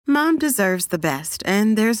Mom deserves the best,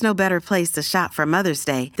 and there's no better place to shop for Mother's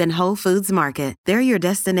Day than Whole Foods Market. They're your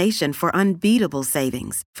destination for unbeatable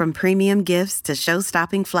savings, from premium gifts to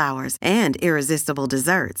show-stopping flowers and irresistible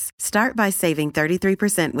desserts. Start by saving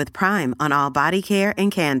 33% with Prime on all body care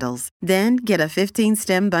and candles. Then get a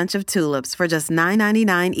 15-stem bunch of tulips for just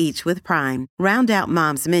 $9.99 each with Prime. Round out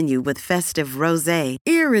Mom's menu with festive rosé,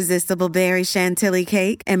 irresistible berry chantilly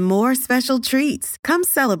cake, and more special treats. Come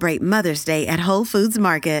celebrate Mother's Day at Whole Foods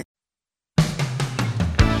Market.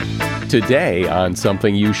 Today on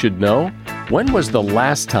Something You Should Know, when was the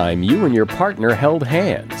last time you and your partner held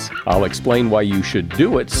hands? I'll explain why you should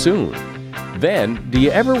do it soon. Then, do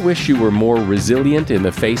you ever wish you were more resilient in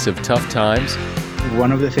the face of tough times?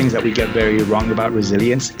 One of the things that we get very wrong about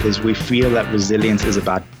resilience is we feel that resilience is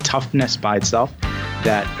about toughness by itself,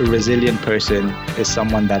 that a resilient person is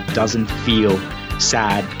someone that doesn't feel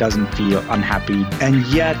sad, doesn't feel unhappy, and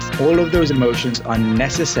yet all of those emotions are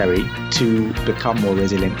necessary to become more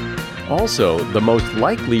resilient. Also, the most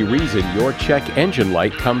likely reason your check engine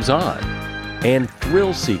light comes on. And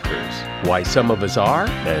thrill seekers, why some of us are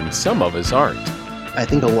and some of us aren't. I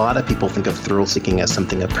think a lot of people think of thrill seeking as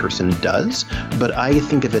something a person does, but I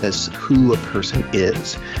think of it as who a person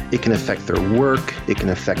is. It can affect their work, it can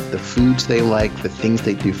affect the foods they like, the things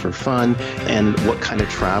they do for fun, and what kind of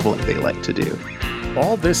traveling they like to do.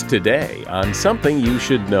 All this today on Something You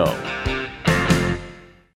Should Know.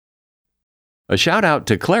 A shout out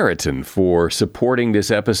to Claritin for supporting this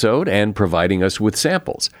episode and providing us with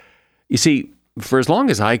samples. You see, for as long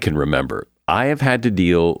as I can remember, I have had to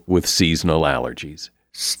deal with seasonal allergies.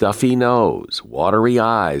 Stuffy nose, watery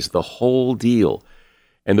eyes, the whole deal.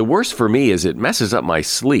 And the worst for me is it messes up my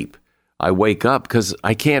sleep. I wake up because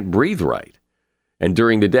I can't breathe right. And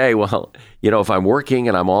during the day, well, if I'm working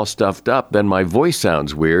and I'm all stuffed up, then my voice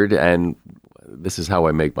sounds weird, and this is how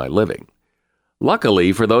I make my living.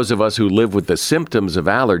 Luckily, for those of us who live with the symptoms of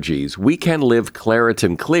allergies, we can live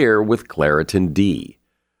Claritin Clear with Claritin D.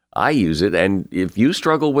 I use it, and if you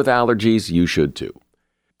struggle with allergies, you should too.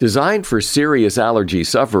 Designed for serious allergy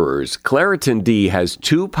sufferers, Claritin D has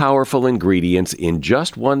 2 powerful ingredients in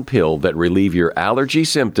just one pill that relieve your allergy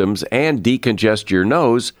symptoms and decongest your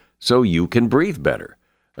nose so you can breathe better.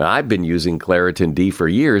 I've been using Claritin D for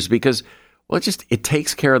years because, it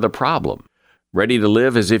takes care of the problem. Ready to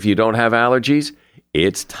live as if you don't have allergies?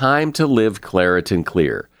 It's time to live Claritin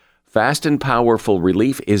Clear. Fast and powerful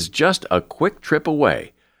relief is just a quick trip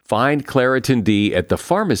away. Find Claritin D at the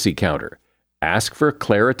pharmacy counter. Ask for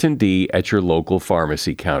Claritin D at your local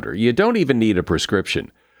pharmacy counter. You don't even need a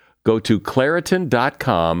prescription. Go to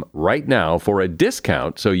Claritin.com right now for a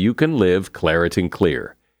discount so you can live Claritin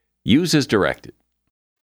Clear. Use as directed.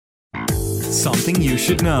 Something you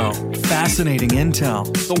should know. Fascinating intel,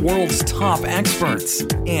 the world's top experts,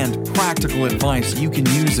 and practical advice you can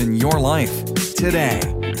use in your life. Today,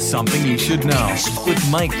 Something You Should Know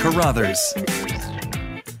with Mike Carruthers.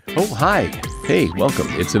 Oh, hi. Hey, welcome.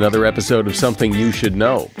 It's another episode of Something You Should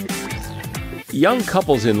Know. Young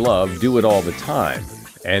couples in love do it all the time,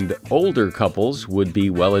 and older couples would be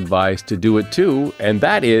well advised to do it too, and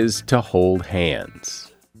that is to hold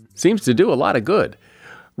hands. Seems to do a lot of good.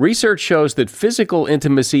 Research shows that physical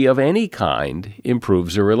intimacy of any kind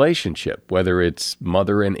improves a relationship, whether it's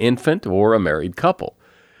mother and infant or a married couple.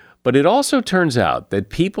 But it also turns out that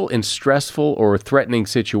people in stressful or threatening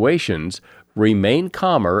situations remain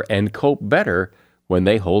calmer and cope better when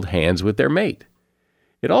they hold hands with their mate.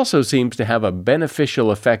 It also seems to have a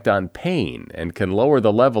beneficial effect on pain and can lower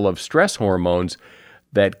the level of stress hormones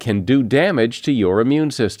that can do damage to your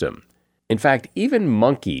immune system. In fact, even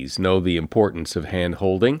monkeys know the importance of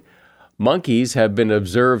hand-holding. Monkeys have been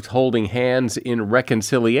observed holding hands in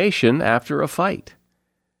reconciliation after a fight.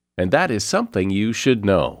 And that is something you should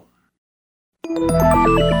know.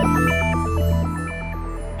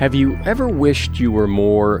 Have you ever wished you were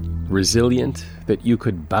more resilient, that you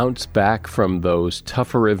could bounce back from those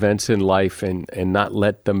tougher events in life and not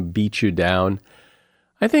let them beat you down?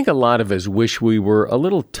 I think a lot of us wish we were a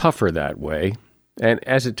little tougher that way. And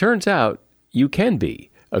as it turns out, you can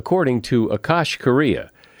be, according to Akash Karia.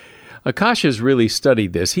 Akash has really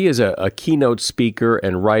studied this. He is a keynote speaker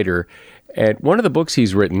and writer, and one of the books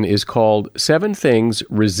he's written is called 7 Things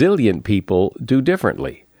Resilient People Do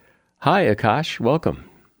Differently. Hi, Akash. Welcome.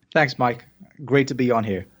 Thanks, Mike. Great to be on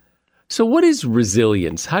here. So what is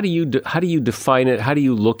resilience? How do you define it? How do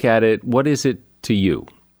you look at it? What is it to you?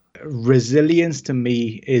 Resilience to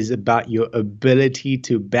me is about your ability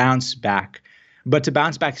to bounce back, but to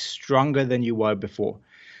bounce back stronger than you were before.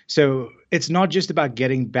 So it's not just about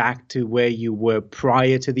getting back to where you were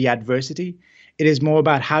prior to the adversity. It is more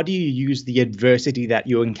about how do you use the adversity that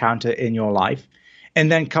you encounter in your life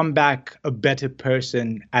and then come back a better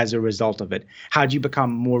person as a result of it? How do you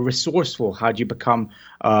become more resourceful? How do you become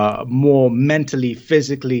more mentally,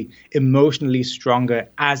 physically, emotionally stronger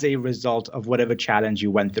as a result of whatever challenge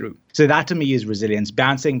you went through? So that to me is resilience,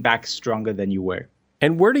 bouncing back stronger than you were.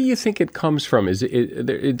 And where do you think it comes from?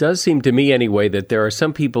 It does seem to me anyway that there are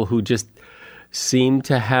some people who just seem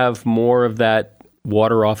to have more of that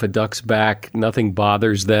water off a duck's back, nothing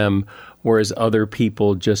bothers them, whereas other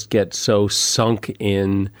people just get so sunk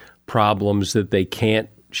in problems that they can't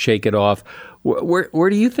shake it off. Where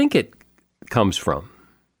do you think it comes from?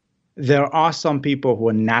 There are some people who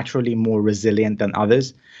are naturally more resilient than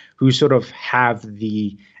others, who sort of have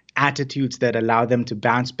the attitudes that allow them to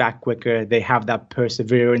bounce back quicker. They have that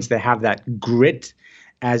perseverance, they have that grit,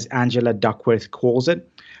 as Angela Duckworth calls it.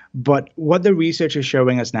 But what the research is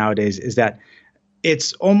showing us nowadays is that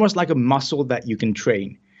it's almost like a muscle that you can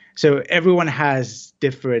train. So everyone has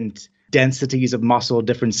different densities of muscle,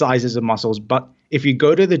 different sizes of muscles. But if you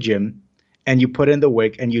go to the gym and you put in the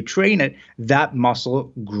work and you train it, that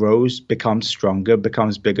muscle grows, becomes stronger,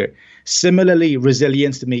 becomes bigger. Similarly,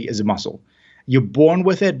 resilience to me is a muscle. You're born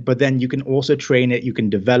with it, but then you can also train it, you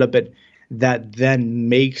can develop it. That then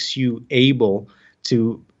makes you able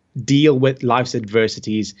to deal with life's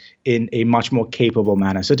adversities in a much more capable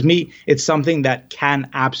manner. So to me, it's something that can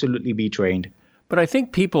absolutely be trained. But I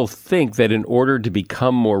think people think that in order to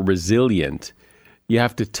become more resilient, you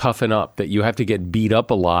have to toughen up, that you have to get beat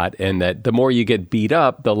up a lot, and that the more you get beat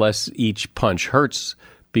up, the less each punch hurts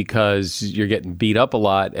because you're getting beat up a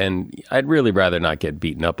lot, and I'd really rather not get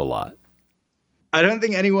beaten up a lot. I don't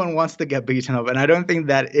think anyone wants to get beaten up, and I don't think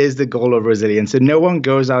that is the goal of resilience. So no one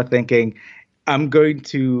goes out thinking, I'm going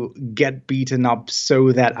to get beaten up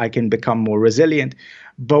so that I can become more resilient.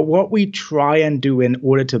 But what we try and do in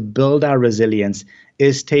order to build our resilience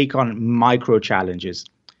is take on micro challenges.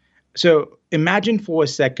 So imagine for a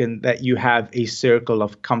second that you have a circle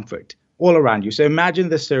of comfort all around you. So imagine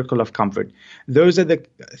the circle of comfort. Those are the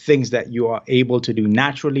things that you are able to do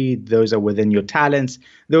naturally. Those are within your talents.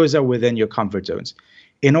 Those are within your comfort zones.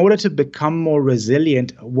 In order to become more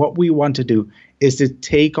resilient, what we want to do is to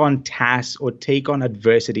take on tasks or take on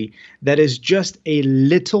adversity that is just a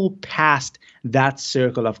little past that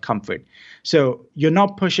circle of comfort. So you're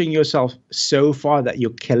not pushing yourself so far that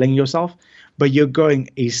you're killing yourself, but you're going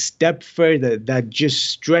a step further that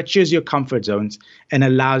just stretches your comfort zones and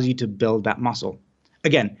allows you to build that muscle.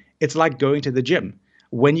 Again, it's like going to the gym.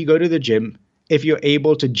 When you go to the gym, if you're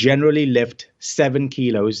able to generally lift 7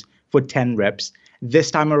 kilos for 10 reps,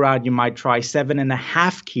 this time around, you might try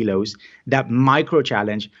 7.5 kilos, that micro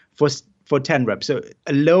challenge for 10 reps. So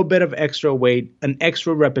a little bit of extra weight, an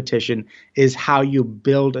extra repetition is how you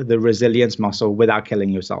build the resilience muscle without killing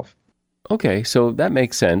yourself. Okay, so that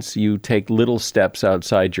makes sense. You take little steps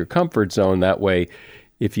outside your comfort zone. That way,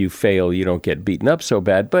 if you fail, you don't get beaten up so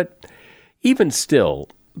bad. But even still,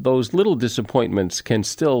 those little disappointments can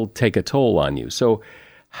still take a toll on you. So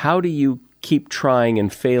how do you keep trying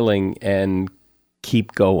and failing and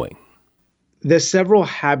keep going? There's several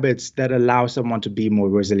habits that allow someone to be more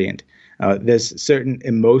resilient. There's certain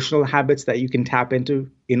emotional habits that you can tap into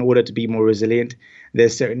in order to be more resilient.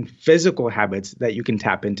 There's certain physical habits that you can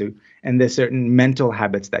tap into, and there's certain mental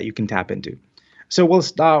habits that you can tap into. So we'll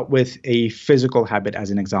start with a physical habit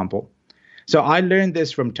as an example. So I learned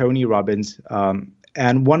this from Tony Robbins,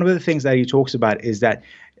 and one of the things that he talks about is that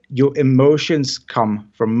your emotions come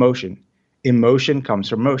from motion. Emotion comes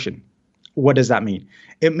from motion. What does that mean?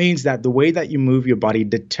 It means that the way that you move your body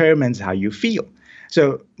determines how you feel.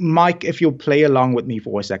 So, Mike, if you'll play along with me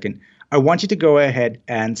for a second, I want you to go ahead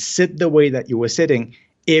and sit the way that you were sitting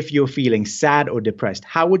if you're feeling sad or depressed.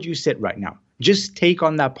 How would you sit right now? Just take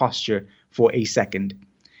on that posture for a second.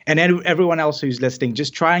 And then everyone else who's listening,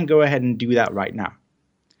 just try and go ahead and do that right now.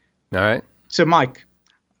 All right. So, Mike,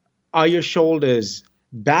 are your shoulders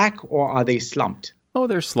back or are they slumped? Oh,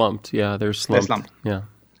 they're slumped. Yeah, they're slumped. They're slumped. Yeah.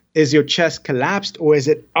 Is your chest collapsed or is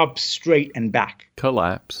it up straight and back?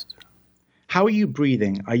 Collapsed. How are you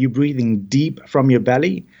breathing? Are you breathing deep from your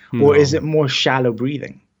belly or is it more shallow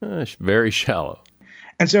breathing? Very shallow.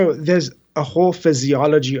 And so there's a whole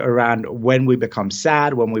physiology around when we become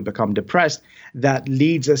sad, when we become depressed, that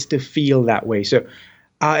leads us to feel that way. So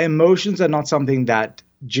our emotions are not something that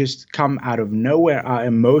just come out of nowhere. Our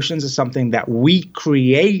emotions are something that we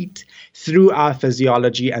create through our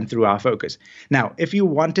physiology and through our focus. Now, if you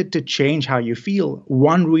wanted to change how you feel,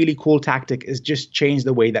 one really cool tactic is just change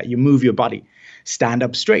the way that you move your body. Stand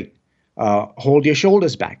up straight, hold your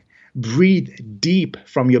shoulders back, breathe deep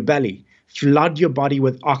from your belly, flood your body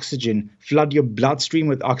with oxygen, flood your bloodstream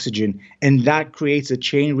with oxygen, and that creates a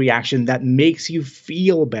chain reaction that makes you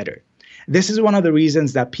feel better. This is one of the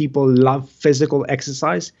reasons that people love physical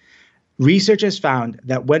exercise. Research has found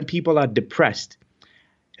that when people are depressed,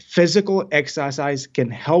 physical exercise can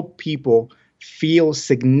help people feel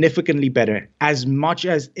significantly better, as much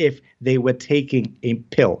as if they were taking a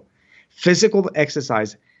pill. Physical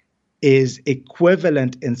exercise is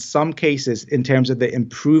equivalent in some cases in terms of the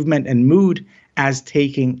improvement in mood as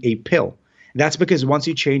taking a pill. That's because once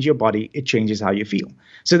you change your body, it changes how you feel.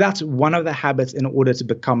 So that's one of the habits in order to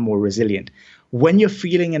become more resilient. When you're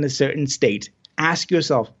feeling in a certain state, ask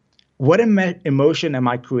yourself, what emotion am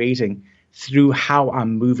I creating through how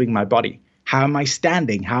I'm moving my body? How am I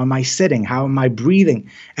standing? How am I sitting? How am I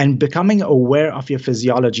breathing? And becoming aware of your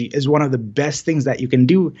physiology is one of the best things that you can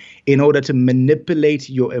do in order to manipulate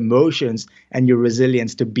your emotions and your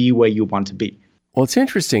resilience to be where you want to be. Well, it's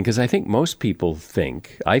interesting because I think most people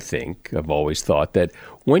I've always thought that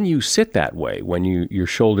when you sit that way, when your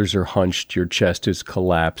shoulders are hunched, your chest is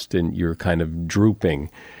collapsed, and you're kind of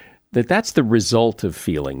drooping, that's the result of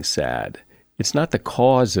feeling sad. It's not the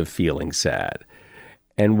cause of feeling sad.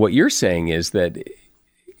 And what you're saying is that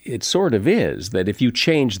it sort of is, that if you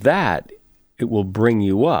change that, it will bring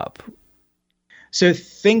you up. So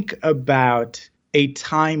think about a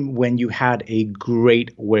time when you had a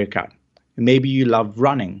great workout. Maybe you love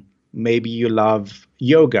running. Maybe you love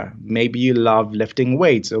yoga. Maybe you love lifting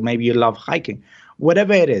weights, or maybe you love hiking.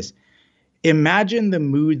 Whatever it is, imagine the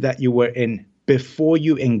mood that you were in before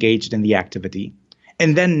you engaged in the activity.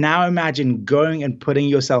 And then now imagine going and putting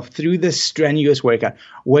yourself through this strenuous workout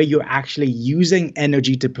where you're actually using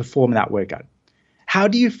energy to perform that workout. How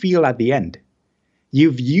do you feel at the end?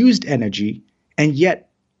 You've used energy, and yet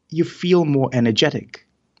you feel more energetic.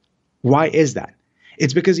 Why is that?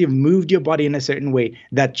 It's because you've moved your body in a certain way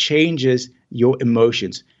that changes your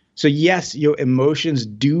emotions. So yes, your emotions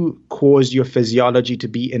do cause your physiology to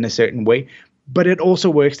be in a certain way, but it also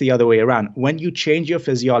works the other way around. When you change your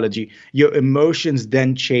physiology, your emotions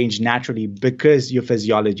then change naturally because your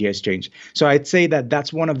physiology has changed. So I'd say that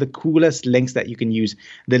that's one of the coolest links that you can use,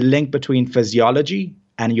 the link between physiology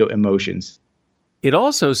and your emotions. It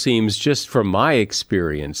also seems, just from my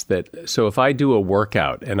experience, that so if I do a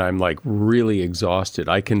workout and I'm like really exhausted,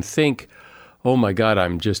 I can think, oh my God,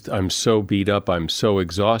 I'm so beat up, I'm so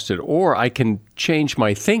exhausted. Or I can change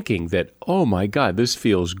my thinking that, oh my God, this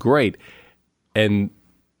feels great. And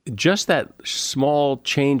just that small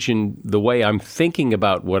change in the way I'm thinking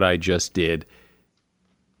about what I just did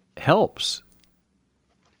helps.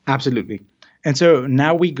 Absolutely. And so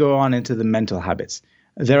now we go on into the mental habits.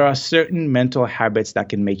 There are certain mental habits that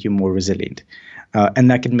can make you more resilient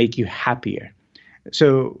and that can make you happier.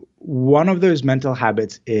 So one of those mental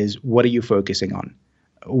habits is, what are you focusing on?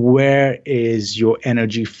 Where is your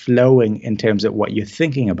energy flowing in terms of what you're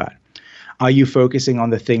thinking about? Are you focusing on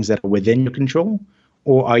the things that are within your control,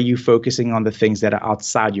 or are you focusing on the things that are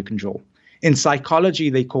outside your control? In psychology,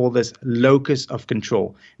 they call this locus of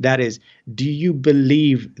control. That is, do you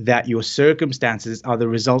believe that your circumstances are the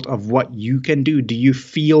result of what you can do? Do you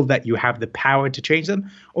feel that you have the power to change them?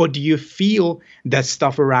 Or do you feel that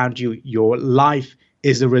stuff around you, your life,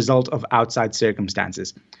 is a result of outside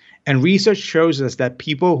circumstances? And research shows us that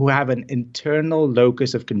people who have an internal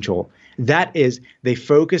locus of control, that is, they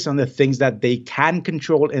focus on the things that they can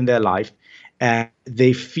control in their life, and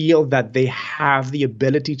they feel that they have the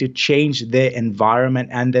ability to change their environment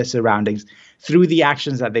and their surroundings through the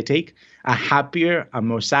actions that they take, are happier, are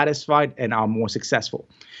more satisfied, and are more successful.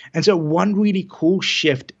 And so one really cool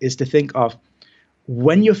shift is to think of,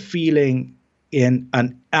 when you're feeling in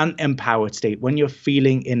an unempowered state, when you're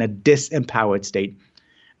feeling in a disempowered state,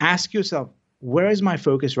 ask yourself, where is my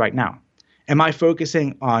focus right now? Am I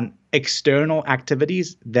focusing on external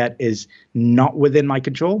activities that is not within my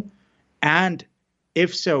control? And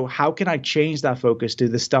if so, how can I change that focus to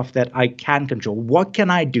the stuff that I can control? What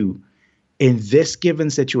can I do in this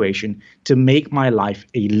given situation to make my life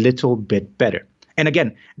a little bit better? And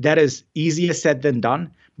again, that is easier said than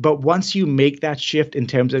done. But once you make that shift in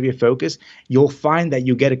terms of your focus, you'll find that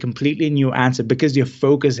you get a completely new answer because your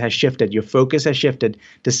focus has shifted. Your focus has shifted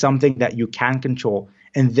to something that you can control.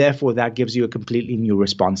 And therefore, that gives you a completely new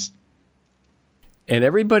response. And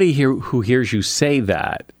everybody here who hears you say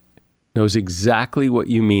that knows exactly what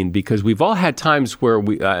you mean, because we've all had times where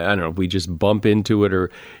we just bump into it or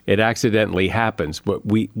it accidentally happens. But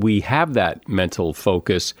we have that mental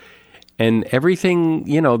focus. And everything,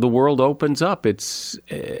 the world opens up.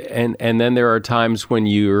 And then there are times when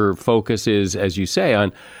your focus is, as you say,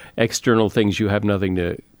 on external things you have nothing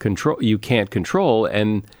to control, you can't control,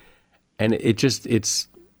 and it's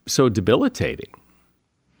so debilitating.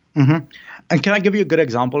 Mm-hmm. And can I give you a good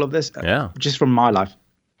example of this? Yeah. Just from my life.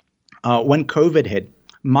 When COVID hit,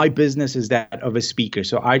 My business is that of a speaker.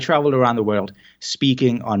 So I travel around the world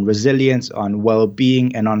speaking on resilience, on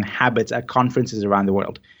well-being, and on habits at conferences around the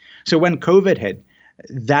world. So when COVID hit,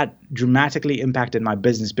 that dramatically impacted my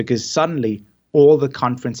business because suddenly all the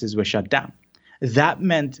conferences were shut down. That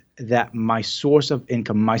meant that my source of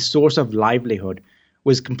income, my source of livelihood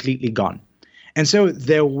was completely gone. And so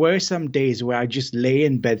there were some days where I just lay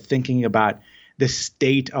in bed thinking about the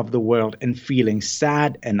state of the world and feeling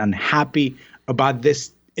sad and unhappy about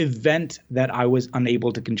this event that I was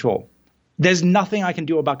unable to control. There's nothing I can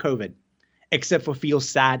do about COVID except for feel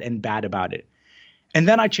sad and bad about it. And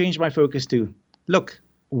then I changed my focus to, look,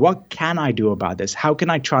 what can I do about this? How can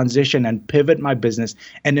I transition and pivot my business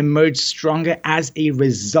and emerge stronger as a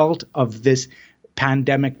result of this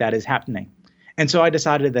pandemic that is happening? And so I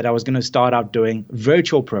decided that I was going to start out doing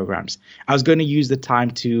virtual programs. I was going to use the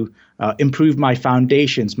time to improve my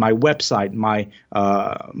foundations, my website,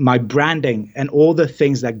 my branding, and all the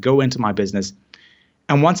things that go into my business.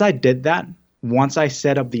 And once I did that, once I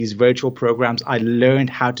set up these virtual programs, I learned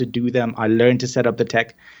how to do them. I learned to set up the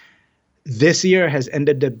tech. This year has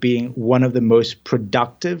ended up being one of the most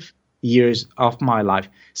productive years of my life,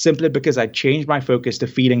 simply because I changed my focus to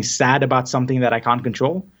feeling sad about something that I can't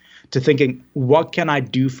control, to thinking, what can I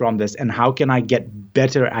do from this and how can I get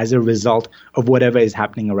better as a result of whatever is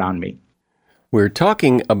happening around me? We're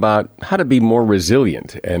talking about how to be more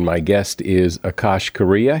resilient, and my guest is Akash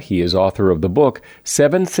Karia. He is author of the book,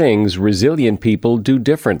 7 Things Resilient People Do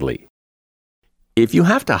Differently. If you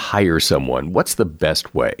have to hire someone, what's the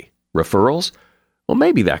best way? Referrals? Well,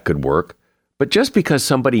 maybe that could work, but just because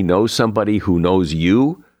somebody knows somebody who knows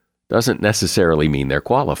you doesn't necessarily mean they're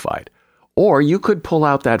qualified. Or you could pull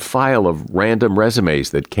out that file of random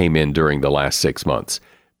resumes that came in during the last 6 months.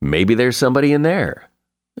 Maybe there's somebody in there.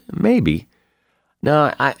 Maybe.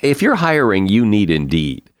 Now, if you're hiring, you need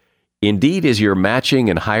Indeed. Indeed is your matching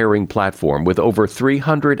and hiring platform with over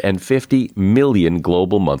 350 million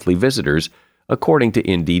global monthly visitors, according to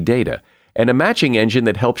Indeed data, and a matching engine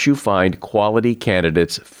that helps you find quality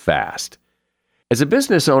candidates fast. As a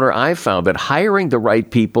business owner, I've found that hiring the right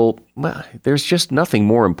people, well, there's just nothing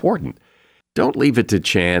more important. Don't leave it to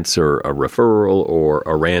chance or a referral or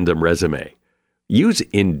a random resume. Use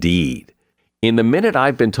Indeed. In the minute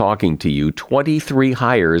I've been talking to you, 23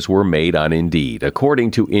 hires were made on Indeed,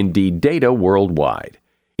 according to Indeed data worldwide.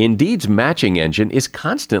 Indeed's matching engine is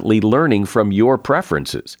constantly learning from your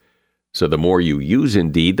preferences. So the more you use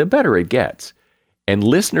Indeed, the better it gets. And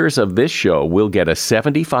listeners of this show will get a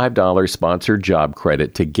 $75 sponsored job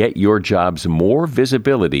credit to get your jobs more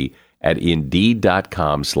visibility at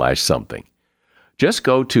Indeed.com/something. Just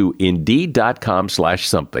go to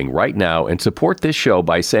Indeed.com/something right now and support this show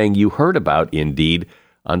by saying you heard about Indeed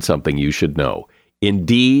on Something You Should Know.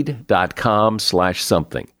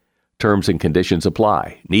 Indeed.com/something. Terms and conditions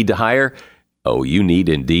apply. Need to hire? Oh, you need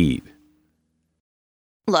Indeed.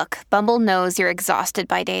 Look, Bumble knows you're exhausted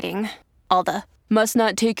by dating. All the must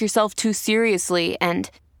not take yourself too seriously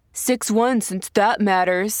and 6'1" since that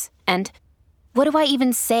matters. And what do I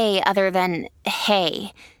even say other than,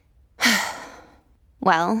 hey?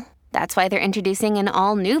 Well, that's why they're introducing an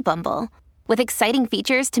all-new Bumble, with exciting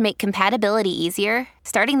features to make compatibility easier,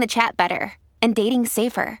 starting the chat better, and dating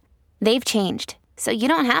safer. They've changed, so you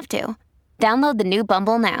don't have to. Download the new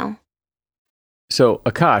Bumble now. So,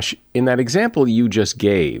 Akash, in that example you just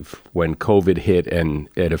gave, when COVID hit and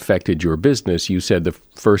it affected your business, you said the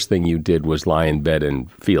first thing you did was lie in bed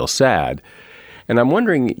and feel sad. And I'm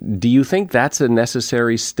wondering, do you think that's a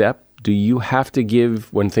necessary step? Do you have to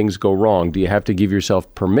give, when things go wrong, do you have to give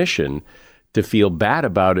yourself permission to feel bad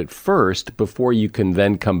about it first before you can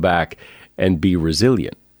then come back and be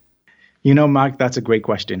resilient? You know, Mark, that's a great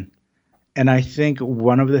question. And I think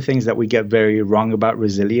one of the things that we get very wrong about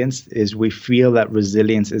resilience is we feel that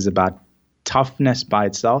resilience is about toughness by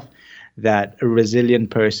itself, that a resilient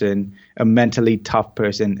person, a mentally tough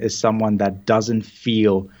person, is someone that doesn't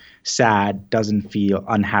feel sad, doesn't feel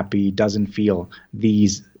unhappy, doesn't feel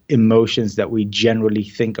these emotions that we generally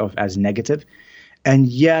think of as negative. And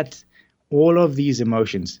yet, all of these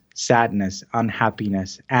emotions, sadness,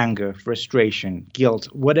 unhappiness, anger, frustration, guilt,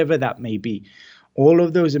 whatever that may be, all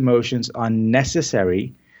of those emotions are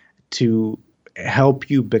necessary to help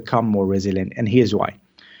you become more resilient. And here's why.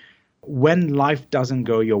 When life doesn't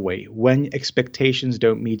go your way, when expectations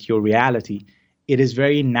don't meet your reality, it is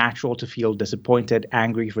very natural to feel disappointed,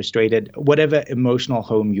 angry, frustrated, whatever emotional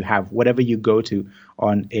home you have, whatever you go to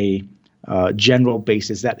on a general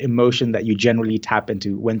basis, that emotion that you generally tap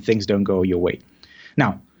into when things don't go your way.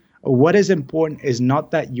 Now, what is important is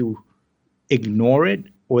not that you ignore it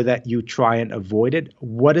or that you try and avoid it.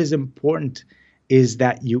 What is important is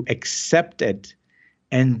that you accept it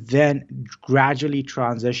and then gradually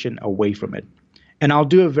transition away from it. And I'll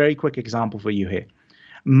do a very quick example for you here.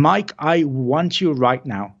 Mike, I want you right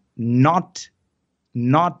now not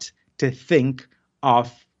to think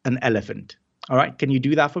of an elephant. All right? Can you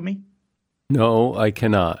do that for me? No, I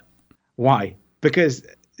cannot. Why? Because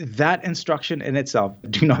that instruction in itself,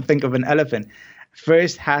 do not think of an elephant,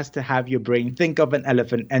 first has to have your brain think of an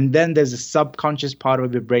elephant. And then there's a subconscious part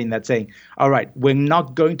of your brain that's saying, all right, we're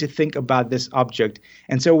not going to think about this object.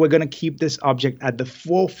 And so we're going to keep this object at the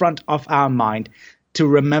forefront of our mind to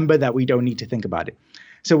remember that we don't need to think about it.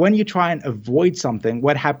 So when you try and avoid something,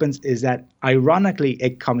 what happens is that ironically,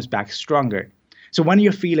 it comes back stronger. So when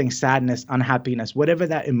you're feeling sadness, unhappiness, whatever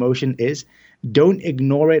that emotion is, don't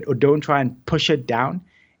ignore it or don't try and push it down.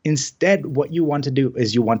 Instead, what you want to do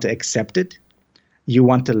is you want to accept it. You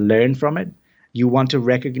want to learn from it. You want to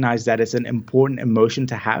recognize that it's an important emotion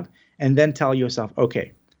to have, and then tell yourself,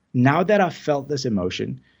 okay, now that I've felt this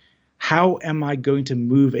emotion, how am I going to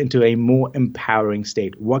move into a more empowering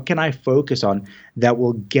state? What can I focus on that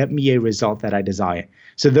will get me a result that I desire?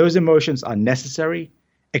 So those emotions are necessary.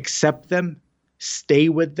 Accept them, stay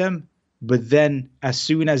with them, but then as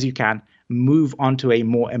soon as you can, move on to a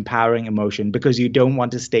more empowering emotion because you don't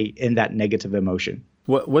want to stay in that negative emotion.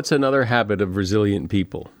 What's another habit of resilient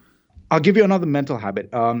people? I'll give you another mental habit,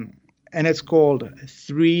 and it's called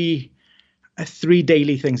three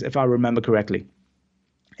daily things, if I remember correctly.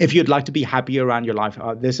 If you'd like to be happy around your life,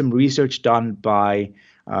 there's some research done by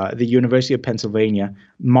the University of Pennsylvania,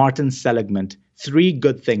 Martin Seligman, 3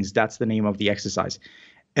 good things. That's the name of the exercise.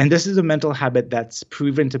 And this is a mental habit that's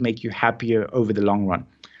proven to make you happier over the long run.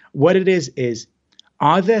 What it is,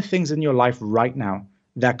 are there things in your life right now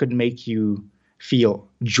that could make you feel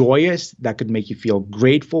joyous, that could make you feel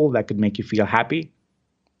grateful, that could make you feel happy?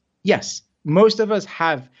 Yes, most of us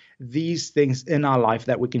have these things in our life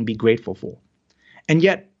that we can be grateful for. And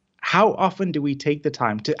yet, how often do we take the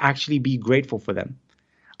time to actually be grateful for them?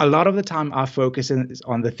 A lot of the time, our focus is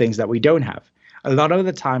on the things that we don't have. A lot of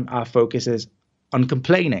the time, our focus is on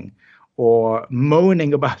complaining or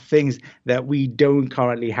moaning about things that we don't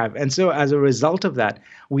currently have. And so as a result of that,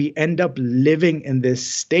 we end up living in this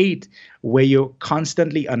state where you're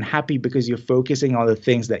constantly unhappy because you're focusing on the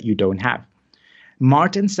things that you don't have.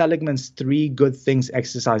 Martin Seligman's 3 good things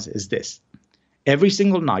exercise is this. Every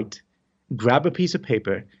single night, grab a piece of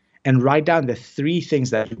paper and write down the 3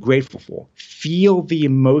 things that you're grateful for. Feel the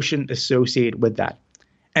emotion associated with that.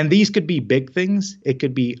 And these could be big things. It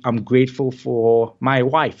could be, I'm grateful for my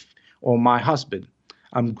wife or my husband.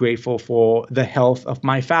 I'm grateful for the health of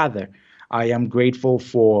my father. I am grateful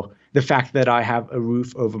for the fact that I have a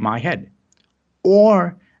roof over my head.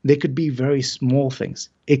 Or they could be very small things.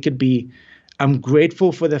 It could be, I'm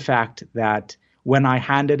grateful for the fact that when I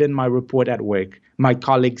handed in my report at work, my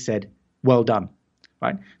colleague said, well done,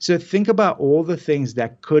 right? So think about all the things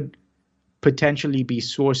that could potentially be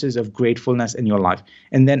sources of gratefulness in your life.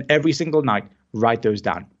 And then every single night, write those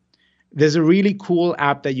down. There's a really cool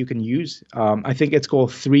app that you can use. I think it's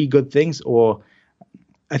called 3 Good Things, or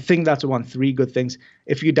I think that's the one, 3 Good Things.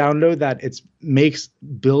 If you download that, it makes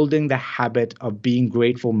building the habit of being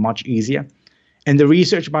grateful much easier. And the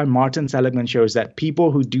research by Martin Seligman shows that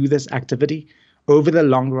people who do this activity over the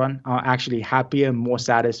long run are actually happier, more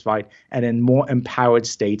satisfied, and in more empowered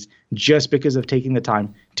states just because of taking the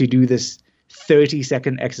time to do this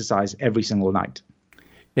 30-second exercise every single night.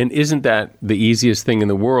 And isn't that the easiest thing in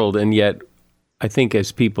the world? And yet, I think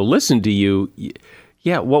as people listen to you,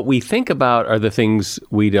 what we think about are the things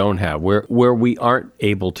we don't have, where we aren't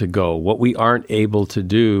able to go, what we aren't able to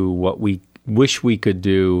do, what we wish we could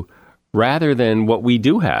do, rather than what we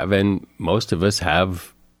do have. And most of us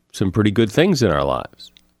have some pretty good things in our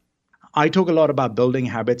lives. I talk a lot about building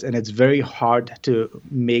habits, and it's very hard to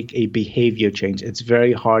make a behavior change. It's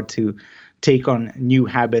very hard to take on new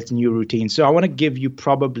habits, new routines. So I want to give you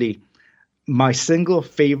probably my single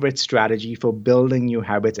favorite strategy for building new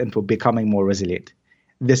habits and for becoming more resilient.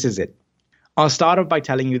 This is it. I'll start off by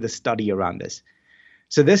telling you the study around this.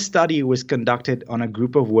 So this study was conducted on a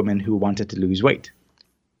group of women who wanted to lose weight.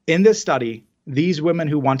 In this study, these women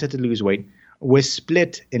who wanted to lose weight were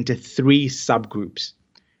split into 3 subgroups.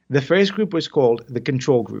 The first group was called the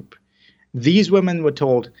control group. These women were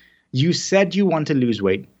told, you said you want to lose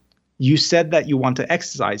weight. You said that you want to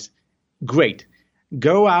exercise. Great.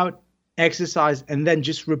 Go out, exercise, and then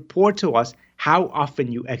just report to us how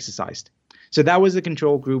often you exercised. So that was the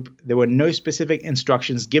control group. There were no specific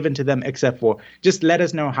instructions given to them except for just let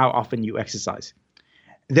us know how often you exercise.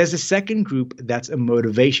 There's a second group that's a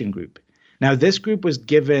motivation group. Now, this group was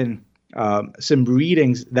given some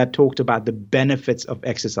readings that talked about the benefits of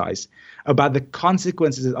exercise, about the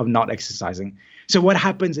consequences of not exercising. So what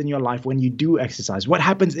happens in your life when you do exercise? What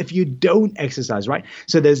happens if you don't exercise, right?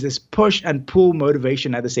 So there's this push and pull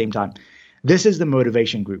motivation at the same time. This is the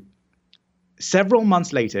motivation group. Several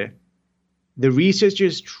months later, the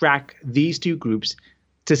researchers track these two groups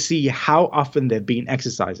to see how often they've been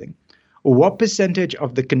exercising. What percentage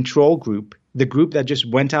of the control group, the group that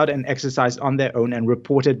just went out and exercised on their own and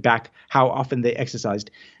reported back how often they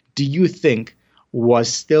exercised, do you think was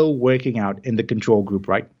still working out in the control group,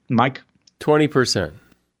 right, Mike? 20%.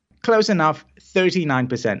 Close enough,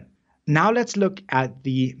 39%. Now let's look at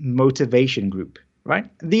the motivation group, right?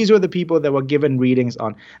 These were the people that were given readings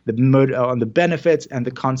on the benefits and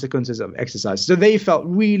the consequences of exercise. So they felt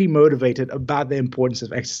really motivated about the importance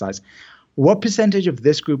of exercise. What percentage of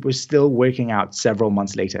this group was still working out several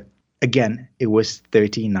months later? Again, it was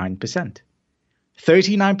 39%.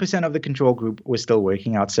 39% of the control group was still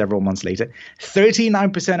working out several months later.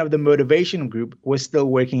 39% of the motivation group was still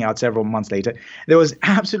working out several months later. There was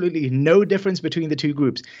absolutely no difference between the two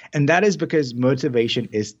groups. And that is because motivation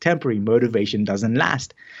is temporary. Motivation doesn't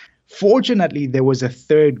last. Fortunately, there was a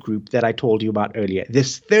third group that I told you about earlier.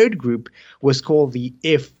 This third group was called the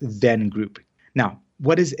if-then group. Now,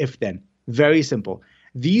 what is if-then? Very simple.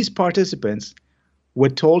 These participants were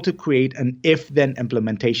told to create an if-then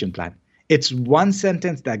implementation plan. It's one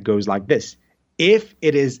sentence that goes like this. If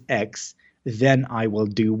it is X, then I will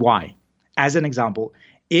do Y. As an example,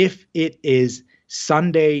 if it is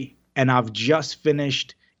Sunday and I've just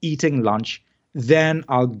finished eating lunch, then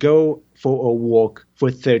I'll go for a walk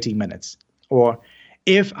for 30 minutes. Or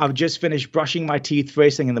if I've just finished brushing my teeth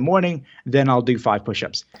first thing in the morning, then I'll do 5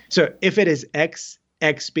 push-ups. So if it is X,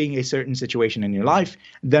 X being a certain situation in your life,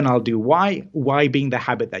 then I'll do Y, Y being the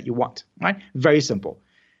habit that you want, right? Very simple.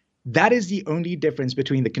 That is the only difference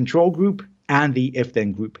between the control group and the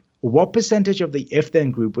if-then group. What percentage of the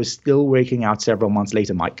if-then group was still working out several months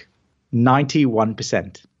later, Mike?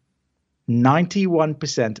 91%.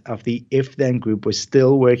 91% of the if-then group was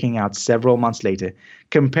still working out several months later,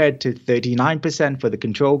 compared to 39% for the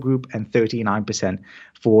control group and 39%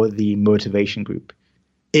 for the motivation group.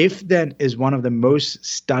 If-then is one of the most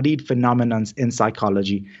studied phenomenons in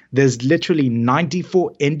psychology. There's literally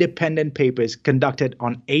 94 independent papers conducted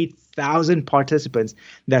on 8,000 participants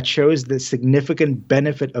that shows the significant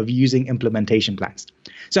benefit of using implementation plans.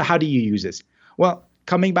 So how do you use this? Well,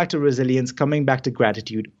 coming back to resilience, coming back to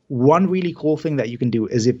gratitude, one really cool thing that you can do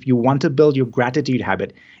is if you want to build your gratitude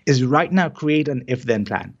habit is right now create an if-then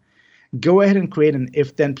plan. Go ahead and create an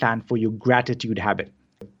if-then plan for your gratitude habit.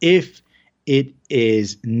 If it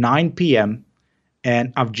is 9 p.m.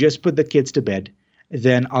 and I've just put the kids to bed,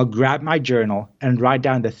 then I'll grab my journal and write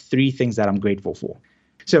down the 3 things that I'm grateful for.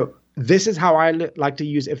 So this is how I like to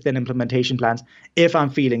use if-then implementation plans. If I'm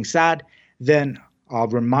feeling sad, then I'll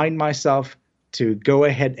remind myself to go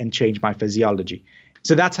ahead and change my physiology.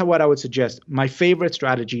 So that's what I would suggest. My favorite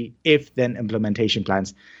strategy, if-then implementation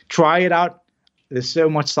plans. Try it out. There's so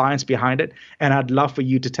much science behind it, and I'd love for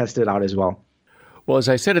you to test it out as well. Well, as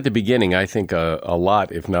I said at the beginning, I think a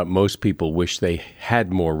lot, if not most people, wish they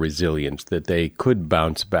had more resilience, that they could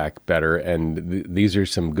bounce back better. And these are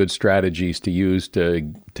some good strategies to use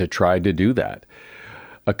to try to do that.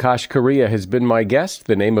 Akash Karia has been my guest.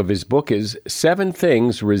 The name of his book is 7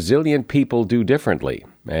 Things Resilient People Do Differently.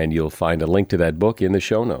 And you'll find a link to that book in the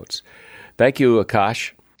show notes. Thank you,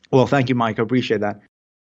 Akash. Well, thank you, Mike. I appreciate that.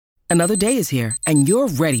 Another day is here, and you're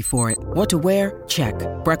ready for it. What to wear? Check.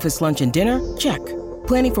 Breakfast, lunch, and dinner? Check.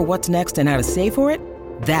 Planning for what's next and how to save for it?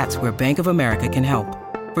 That's where Bank of America can help.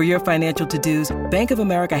 For your financial to-dos, Bank of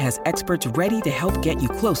America has experts ready to help get you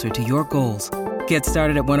closer to your goals. Get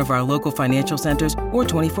started at one of our local financial centers or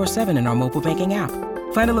 24/7 in our mobile banking app.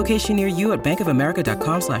 Find a location near you at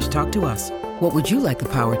bankofamerica.com/talktous. What would you like the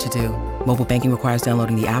power to do? Mobile banking requires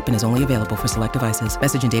downloading the app and is only available for select devices.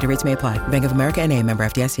 Message and data rates may apply. Bank of America N.A., member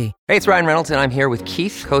FDIC. Hey, it's Ryan Reynolds, and I'm here with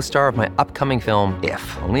Keith, co-star of my upcoming film,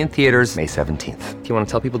 If, only in theaters May 17th. Do you want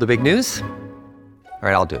to tell people the big news? All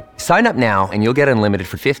right, I'll do it. Sign up now and you'll get unlimited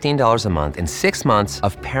for $15 a month and 6 months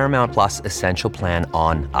of Paramount Plus Essential Plan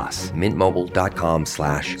on us.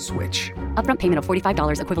 MintMobile.com/switch. Upfront payment of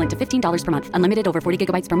 $45 equivalent to $15 per month. Unlimited over 40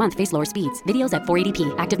 gigabytes per month. Face lower speeds. Videos at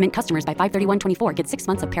 480p. Active Mint customers by 531.24 get 6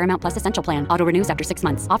 months of Paramount Plus Essential Plan. Auto renews after 6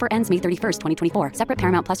 months. Offer ends May 31st, 2024. Separate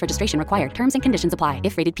Paramount Plus registration required. Terms and conditions apply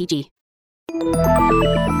if rated PG.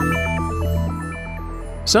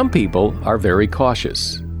 Some people are very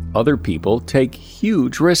cautious. Other people take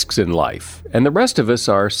huge risks in life, and the rest of us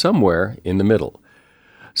are somewhere in the middle.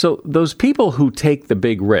 So those people who take the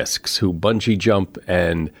big risks, who bungee jump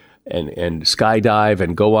and skydive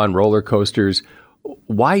and go on roller coasters,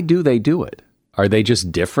 why do they do it? Are they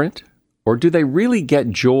just different? Or do they really get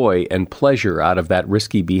joy and pleasure out of that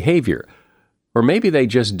risky behavior? Or maybe they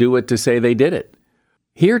just do it to say they did it.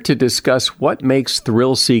 Here to discuss what makes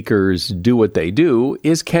thrill seekers do what they do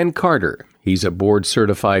is Ken Carter. He's a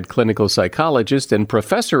board-certified clinical psychologist and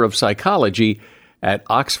professor of psychology at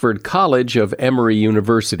Oxford College of Emory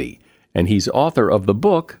University. And he's author of the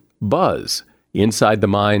book, Buzz, Inside the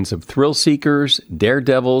Minds of Thrill Seekers,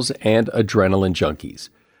 Daredevils, and Adrenaline Junkies.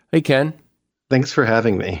 Hey, Ken. Thanks for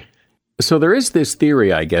having me. So there is this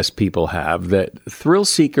theory, I guess, people have that thrill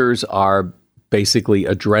seekers are basically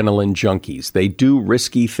adrenaline junkies. They do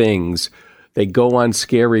risky things. They go on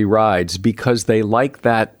scary rides because they like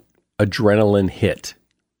that adrenaline hit.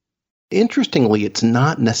 Interestingly, it's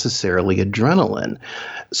not necessarily adrenaline.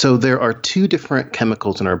 So there are two different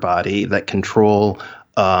chemicals in our body that control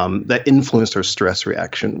that influence our stress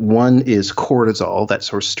reaction. One is cortisol, that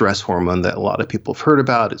sort of stress hormone that a lot of people have heard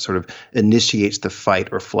about. It sort of initiates the fight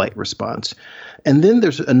or flight response. And then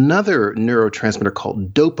there's another neurotransmitter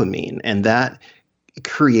called dopamine, and that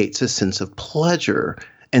creates a sense of pleasure.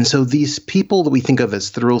 And so these people that we think of as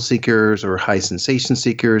thrill seekers or high sensation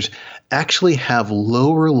seekers actually have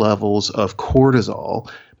lower levels of cortisol,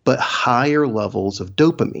 but higher levels of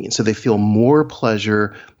dopamine. So they feel more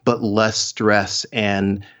pleasure, but less stress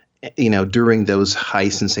and, during those high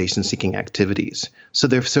sensation seeking activities. So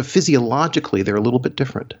physiologically, they're a little bit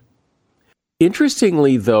different.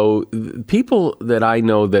 Interestingly, though, people that I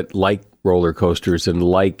know that like roller coasters and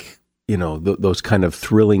like, those kind of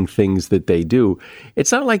thrilling things that they do,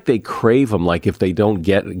 it's not like they crave them. Like if they don't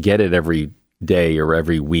get it every day or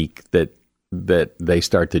every week that they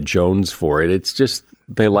start to jones for it. It's just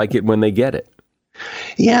they like it when they get it.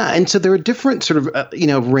 Yeah, and so there are different sort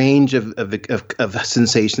of range of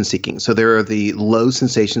sensation seeking. So there are the low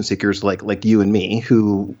sensation seekers like you and me,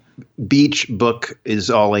 who beach book is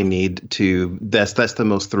all I need to. That's the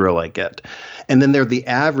most thrill I get. And then there are the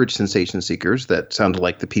average sensation seekers that sound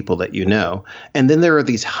like the people that you know. And then there are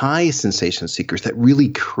these high sensation seekers that really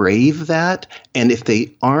crave that. And if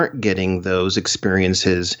they aren't getting those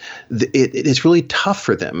experiences, it's really tough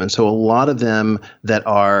for them. And so a lot of them that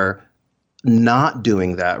are not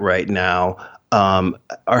doing that right now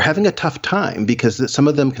are having a tough time, because some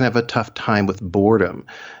of them can have a tough time with boredom.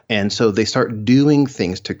 And so they start doing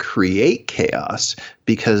things to create chaos,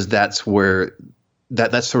 because that's where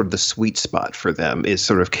that's sort of the sweet spot for them, is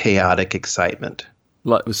sort of chaotic excitement.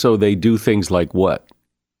 So they do things like what?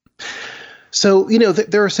 So,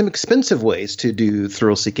 there are some expensive ways to do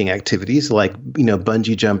thrill-seeking activities like,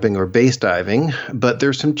 bungee jumping or base diving, but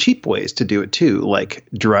there's some cheap ways to do it too, like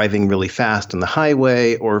driving really fast on the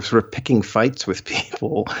highway or sort of picking fights with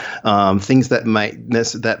people, things that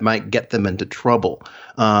might get them into trouble.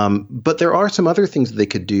 But there are some other things that they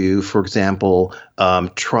could do. For example,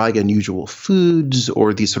 try unusual foods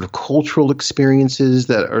or these sort of cultural experiences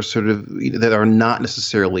that are that are not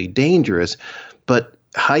necessarily dangerous, but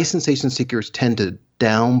high sensation seekers tend to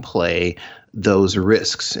downplay those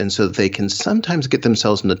risks, and so they can sometimes get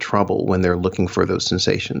themselves into trouble when they're looking for those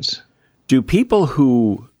sensations. Do people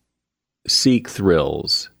who seek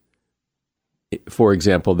thrills, for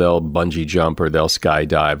example, they'll bungee jump or they'll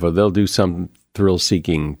skydive or they'll do some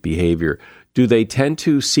thrill-seeking behavior, do they tend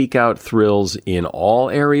to seek out thrills in all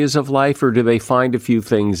areas of life, or do they find a few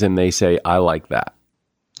things and they say, I like that?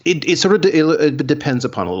 It depends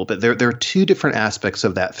upon a little bit. There are two different aspects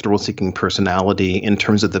of that thrill-seeking personality in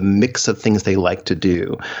terms of the mix of things they like to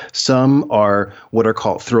do. Some are what are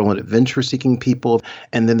called thrill and adventure-seeking people,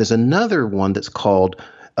 and then there's another one that's called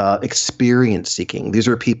experience seeking. These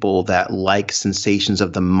are people that like sensations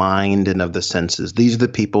of the mind and of the senses. These are the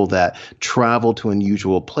people that travel to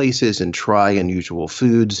unusual places and try unusual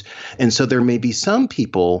foods. And so there may be some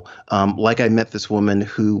people, like I met this woman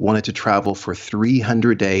who wanted to travel for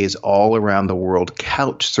 300 days all around the world,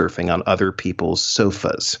 couch surfing on other people's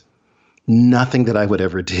sofas. Nothing that I would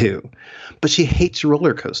ever do. But she hates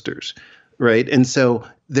roller coasters. Right. And so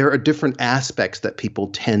there are different aspects that people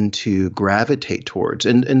tend to gravitate towards.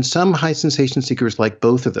 And some high sensation seekers like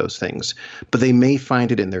both of those things, but they may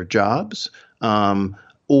find it in their jobs.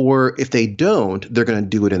 Or if they don't, they're going to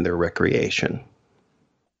do it in their recreation.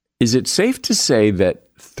 Is it safe to say that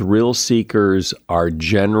thrill seekers are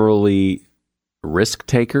generally risk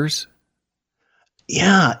takers?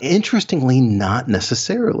 Yeah, interestingly, not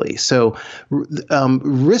necessarily. So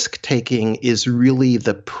risk taking is really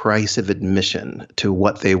the price of admission to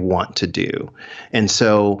what they want to do. And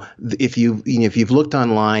so if you've looked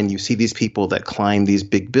online, you see these people that climb these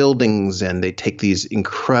big buildings and they take these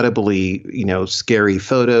incredibly, scary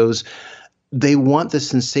photos. They want the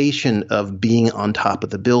sensation of being on top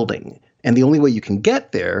of the building. And the only way you can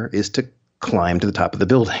get there is to climb to the top of the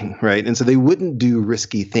building, right? And so they wouldn't do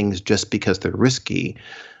risky things just because they're risky.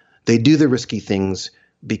 They do the risky things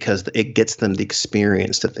because it gets them the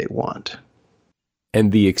experience that they want.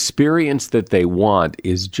 And the experience that they want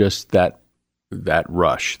is just that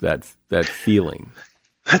rush, that feeling.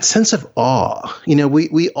 That sense of awe.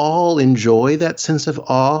 We all enjoy that sense of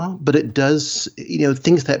awe, but it does,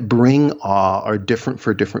 things that bring awe are different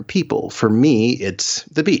for different people. For me, it's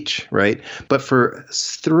the beach, right? But for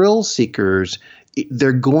thrill seekers,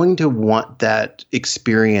 they're going to want that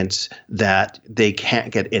experience that they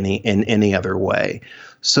can't get in any other way.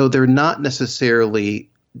 So they're not necessarily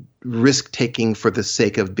risk-taking for the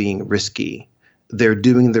sake of being risky. They're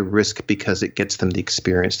doing the risk because it gets them the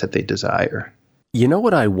experience that they desire. You know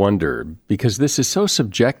what I wonder, because this is so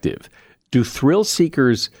subjective, do thrill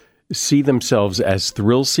seekers see themselves as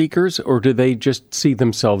thrill seekers, or do they just see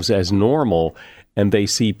themselves as normal and they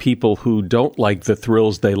see people who don't like the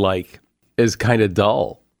thrills they like as kind of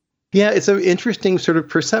dull? Yeah, it's an interesting sort of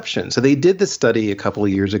perception. So they did this study a couple of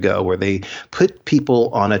years ago where they put people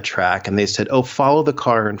on a track and they said, follow the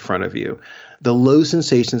car in front of you. The low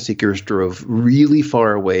sensation seekers drove really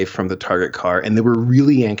far away from the target car, and they were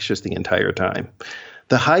really anxious the entire time.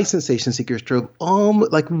 The high sensation seekers drove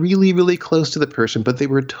really, really close to the person, but they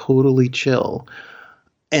were totally chill.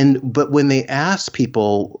 But when they asked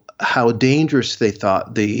people how dangerous they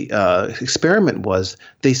thought the experiment was,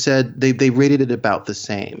 they said they rated it about the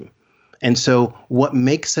same. And so what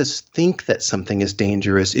makes us think that something is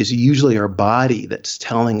dangerous is usually our body that's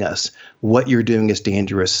telling us what you're doing is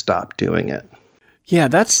dangerous, stop doing it. Yeah,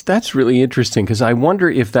 that's really interesting, because I wonder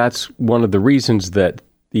if that's one of the reasons that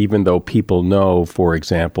even though people know, for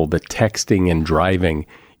example, that texting and driving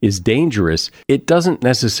is dangerous, it doesn't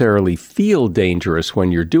necessarily feel dangerous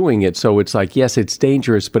when you're doing it. So it's like, yes, it's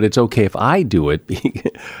dangerous, but it's okay if I do it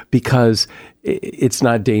because it's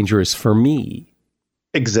not dangerous for me.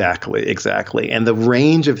 Exactly. And the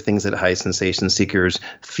range of things that high sensation seekers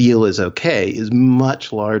feel is okay is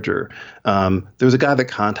much larger. There was a guy that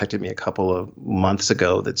contacted me a couple of months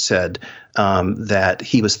ago that said that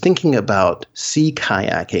he was thinking about sea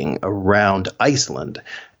kayaking around Iceland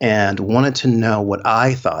and wanted to know what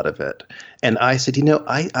I thought of it. And I said,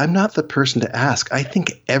 I'm not the person to ask. I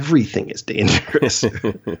think everything is dangerous.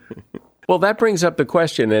 Well, that brings up the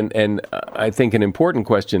question, and I think an important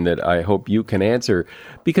question that I hope you can answer,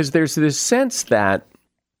 because there's this sense that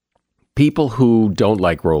people who don't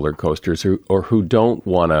like roller coasters or who don't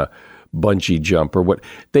want to bungee jump or what,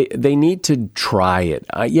 they need to try it.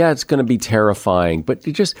 It's going to be terrifying, but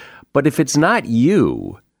if it's not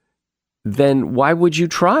you, then why would you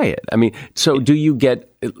try it? I mean, so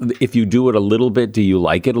if you do it a little bit, do you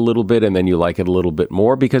like it a little bit and then you like it a little bit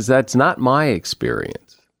more? Because that's not my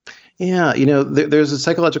experience. Yeah, there's a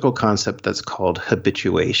psychological concept that's called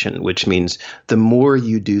habituation, which means the more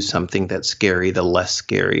you do something that's scary, the less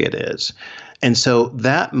scary it is. And so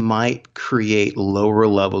that might create lower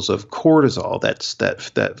levels of cortisol, that's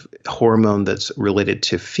that hormone that's related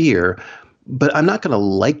to fear, but I'm not going to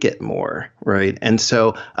like it more, right? And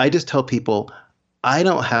so I just tell people, I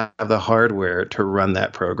don't have the hardware to run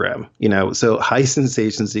that program, so high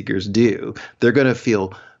sensation seekers do. They're going to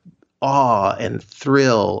feel awe and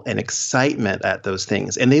thrill and excitement at those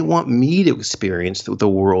things. And they want me to experience the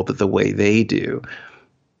world the way they do.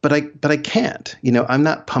 But I can't. I'm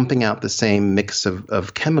not pumping out the same mix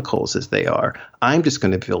of chemicals as they are. I'm just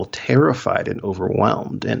going to feel terrified and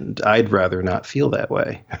overwhelmed, and I'd rather not feel that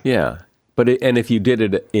way. Yeah. And if you did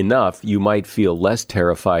it enough, you might feel less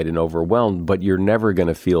terrified and overwhelmed, but you're never going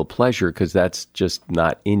to feel pleasure because that's just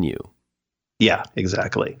not in you. Yeah,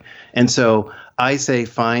 exactly. And so I say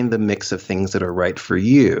find the mix of things that are right for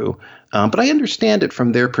you. But I understand it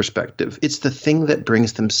from their perspective. It's the thing that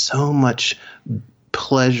brings them so much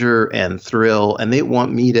pleasure and thrill, and they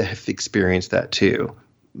want me to have experienced that too.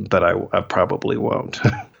 But I probably won't.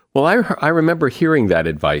 Well, I remember hearing that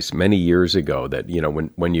advice many years ago that,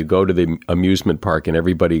 when you go to the amusement park and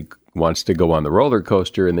everybody wants to go on the roller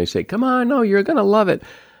coaster and they say, come on, no, you're going to love it.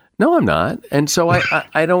 No, I'm not. And so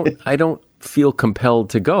I don't feel compelled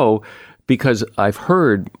to go because I've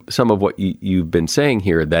heard some of what you've been saying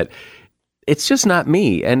here, that it's just not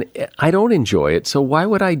me and I don't enjoy it. So why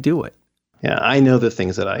would I do it? Yeah, I know the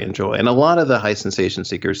things that I enjoy. And a lot of the high sensation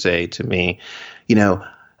seekers say to me,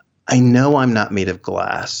 I know I'm not made of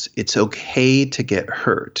glass. It's okay to get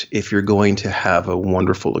hurt if you're going to have a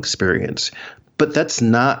wonderful experience. But that's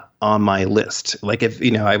not on my list. Like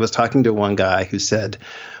I was talking to one guy who said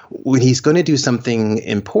when he's going to do something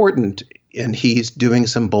important and he's doing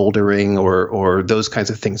some bouldering or those kinds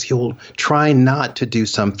of things, he'll try not to do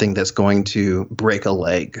something that's going to break a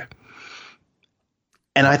leg.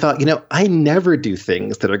 And I thought, I never do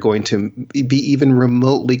things that are going to be even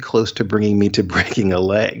remotely close to bringing me to breaking a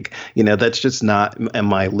leg. That's just not in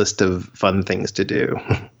my list of fun things to do.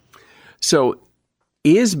 So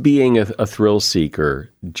is being a thrill seeker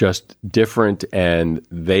just different, and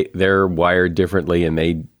they're wired differently and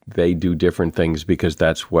they do different things because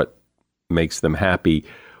that's what makes them happy?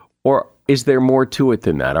 Or is there more to it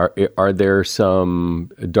than that? Are there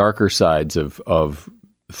some darker sides of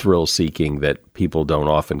thrill seeking that people don't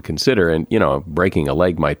often consider? And, breaking a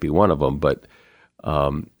leg might be one of them, but,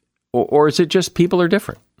 or is it just people are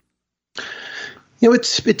different?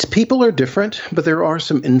 It's people are different, but there are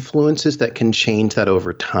some influences that can change that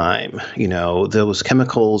over time. Those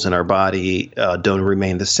chemicals in our body don't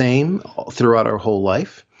remain the same throughout our whole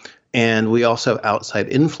life. And we also have outside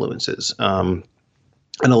influences.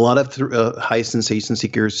 And a lot of high sensation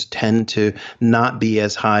seekers tend to not be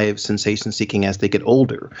as high of sensation seeking as they get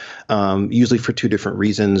older, usually for two different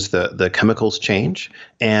reasons. The chemicals change,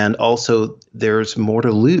 and also there's more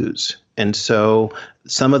to lose. And so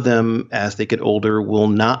some of them, as they get older, will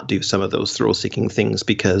not do some of those thrill-seeking things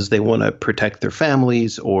because they want to protect their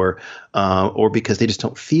families, or because they just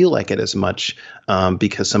don't feel like it as much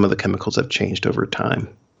because some of the chemicals have changed over time.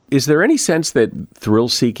 Is there any sense that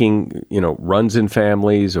thrill-seeking, runs in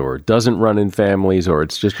families or doesn't run in families, or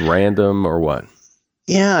it's just random, or what?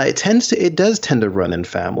 Yeah, it does tend to run in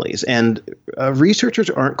families, and researchers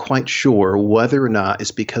aren't quite sure whether or not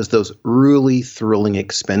it's because those really thrilling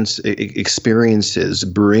experiences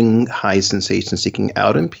bring high sensation seeking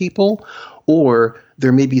out in people, or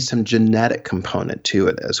there may be some genetic component to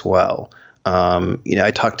it as well.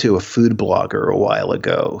 I talked to a food blogger a while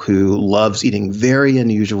ago who loves eating very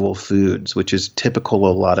unusual foods, which is typical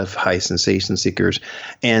of a lot of high sensation seekers.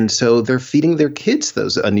 And so they're feeding their kids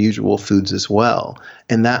those unusual foods as well.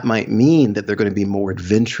 And that might mean that they're going to be more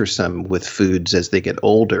adventuresome with foods as they get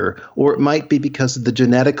older, or it might be because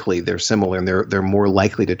genetically they're similar and they're more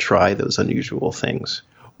likely to try those unusual things.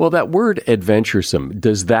 Well, that word adventuresome,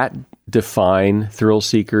 does that define thrill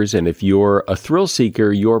seekers? And if you're a thrill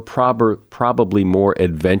seeker, you're probably more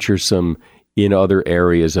adventuresome in other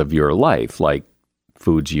areas of your life, like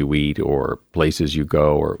foods you eat or places you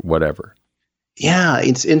go or whatever. Yeah,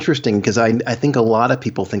 it's interesting because I think a lot of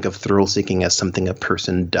people think of thrill seeking as something a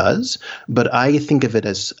person does, but I think of it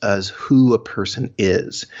as who a person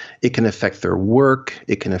is. It can affect their work.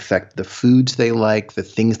 It can affect the foods they like, the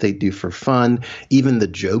things they do for fun, even the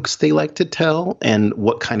jokes they like to tell, and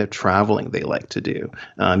what kind of traveling they like to do.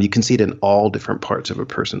 You can see it in all different parts of a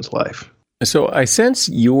person's life. So I sense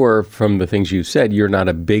from the things you said, you're not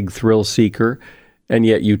a big thrill seeker. And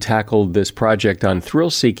yet you tackled this project on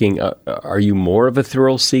thrill seeking. Are you more of a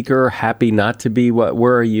thrill seeker? Happy not to be?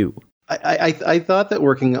 Where are you? I thought that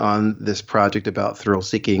working on this project about thrill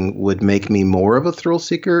seeking would make me more of a thrill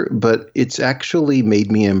seeker, but it's actually made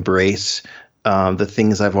me embrace the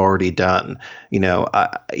things I've already done.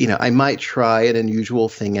 I might try an unusual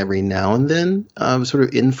thing every now and then, sort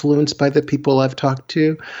of influenced by the people I've talked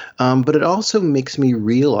to. But it also makes me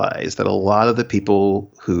realize that a lot of the people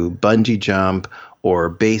who bungee jump or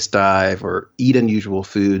base dive or eat unusual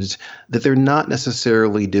foods, that they're not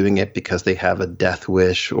necessarily doing it because they have a death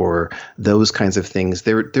wish or those kinds of things.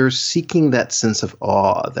 They're seeking that sense of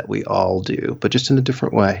awe that we all do, but just in a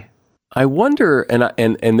different way. I wonder,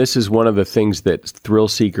 and this is one of the things that thrill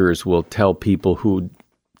seekers will tell people who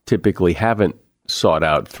typically haven't sought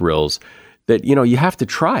out thrills, that, you have to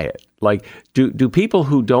try it. Like, do people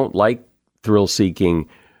who don't like thrill seeking,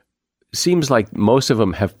 seems like most of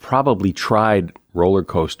them have probably tried roller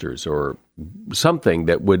coasters or something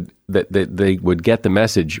that they would get the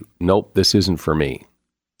message, nope, this isn't for me.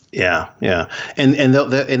 Yeah. And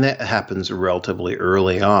that happens relatively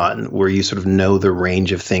early on, where you sort of know the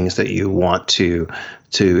range of things that you want to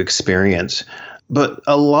experience. But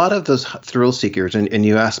a lot of those thrill seekers, and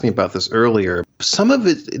you asked me about this earlier, some of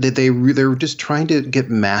it, they're just trying to get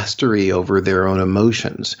mastery over their own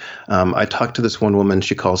emotions. I talked to this one woman,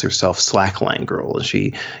 she calls herself Slackline Girl, and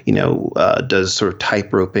she, does sort of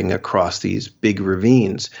tight roping across these big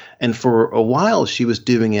ravines. And for a while, she was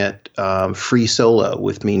doing it free solo,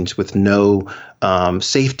 with no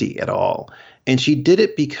safety at all. And she did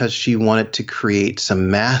it because she wanted to create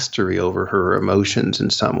some mastery over her emotions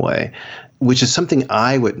in some way, which is something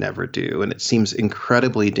I would never do. And it seems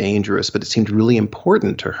incredibly dangerous, but it seemed really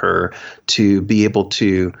important to her to be able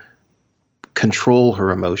to control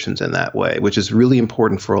her emotions in that way, which is really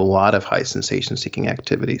important for a lot of high sensation seeking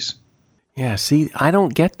activities. Yeah, see, I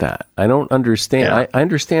don't get that. I don't understand. Yeah. I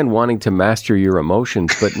understand wanting to master your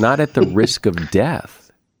emotions, but not at the risk of death.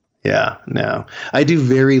 Yeah, no. I do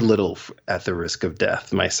very little at the risk of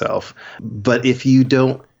death myself. But if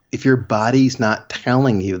your body's not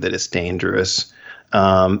telling you that it's dangerous,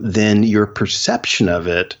 then your perception of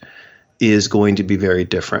it is going to be very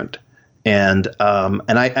different. And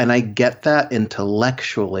I get that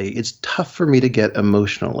intellectually. It's tough for me to get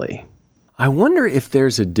emotionally. I wonder if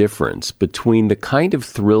there's a difference between the kind of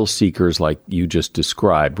thrill seekers like you just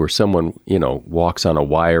described, where someone, walks on a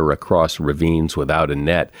wire across ravines without a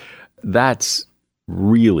net. That's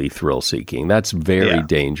really thrill seeking. That's very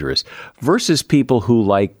dangerous. Versus people who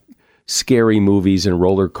like scary movies and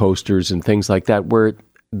roller coasters and things like that, where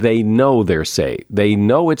they know they're safe. They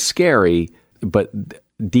know it's scary, but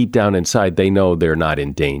deep down inside, they know they're not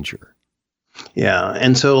in danger. Yeah.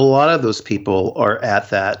 And so a lot of those people are at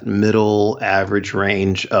that middle average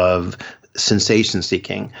range of sensation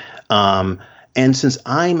seeking. And since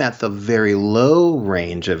I'm at the very low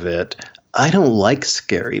range of it, I don't like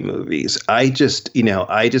scary movies. I just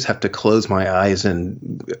have to close my eyes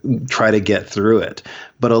and try to get through it.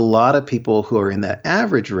 But a lot of people who are in that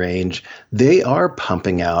average range, they are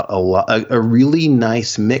pumping out a really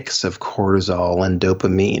nice mix of cortisol and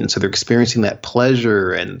dopamine. So they're experiencing that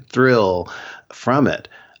pleasure and thrill from it.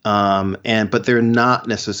 But they're not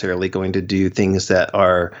necessarily going to do things that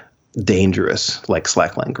are dangerous like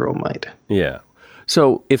Slackline Girl might. Yeah.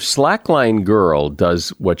 So if Slackline Girl does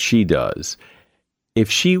what she does, if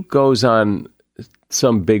she goes on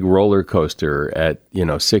some big roller coaster at,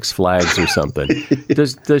 Six Flags or something,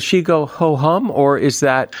 does she go ho-hum, or is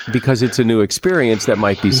that because it's a new experience that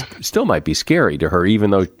still might be scary to her,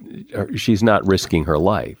 even though she's not risking her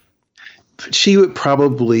life? She would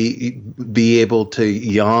probably be able to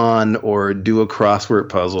yawn or do a crossword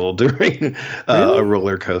puzzle during a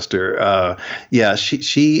roller coaster.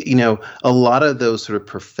 She, a lot of those sort of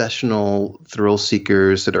professional thrill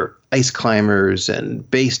seekers that are ice climbers and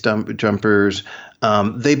base jumpers,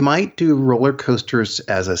 they might do roller coasters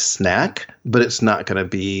as a snack, but it's not going to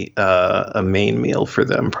be a main meal for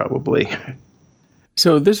them, probably.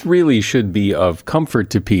 So this really should be of comfort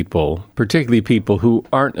to people, particularly people who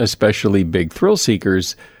aren't especially big thrill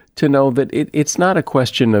seekers, to know that it's not a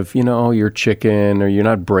question of, you're chicken or you're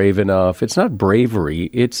not brave enough. It's not bravery.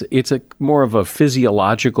 It's a more of a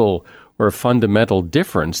physiological or fundamental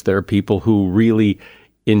difference. There are people who really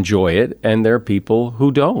enjoy it, and there are people who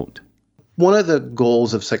don't. One of the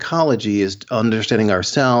goals of psychology is understanding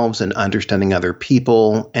ourselves and understanding other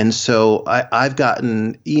people. And so I've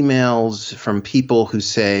gotten emails from people who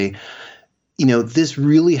say, this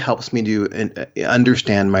really helps me to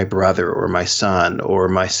understand my brother or my son or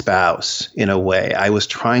my spouse in a way. I was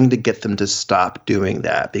trying to get them to stop doing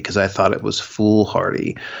that because I thought it was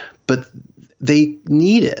foolhardy. But they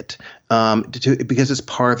need it because it's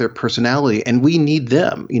part of their personality, and we need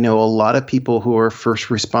them. A lot of people who are first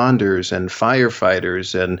responders and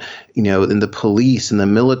firefighters and, in the police and the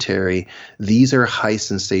military, these are high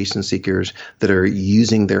sensation seekers that are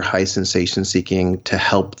using their high sensation seeking to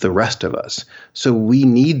help the rest of us. So we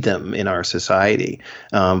need them in our society.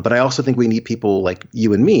 But I also think we need people like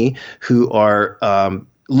you and me who are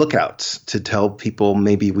lookouts to tell people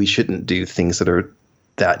maybe we shouldn't do things that are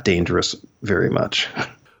that dangerous very much.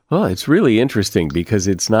 Well, it's really interesting because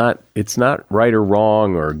it's not right or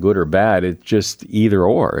wrong or good or bad. It's just either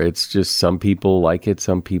or. It's just some people like it,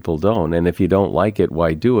 some people don't. And if you don't like it,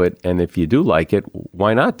 why do it? And if you do like it,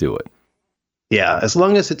 why not do it? Yeah, as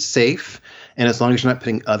long as it's safe and as long as you're not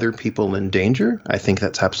putting other people in danger, I think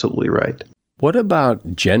that's absolutely right. What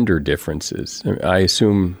about gender differences? I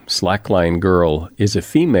assume Slackline Girl is a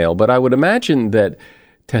female, but I would imagine that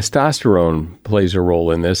testosterone plays a role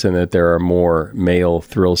in this and that there are more male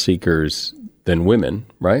thrill seekers than women,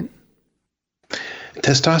 right?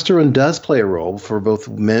 Testosterone does play a role for both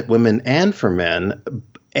women and for men.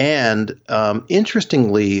 And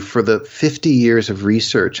interestingly, for the 50 years of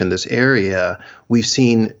research in this area, we've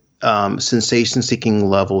seen sensation-seeking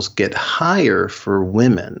levels get higher for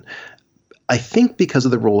women. I think because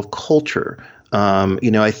of the role of culture.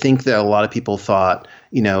 I think that a lot of people thought,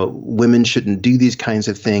 women shouldn't do these kinds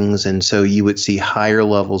of things. And so you would see higher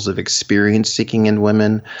levels of experience seeking in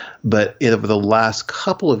women. But over the last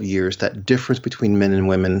couple of years, that difference between men and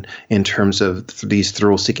women in terms of these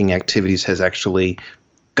thrill seeking activities has actually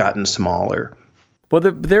gotten smaller. Well,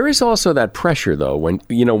 there is also that pressure, though, when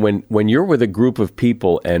you're with a group of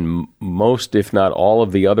people and most, if not all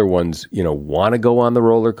of the other ones, want to go on the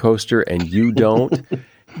roller coaster and you don't.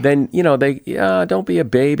 Then, they, don't be a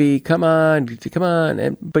baby, come on.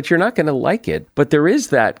 But you're not going to like it. But there is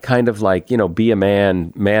that kind of like, be a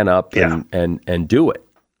man up and do it.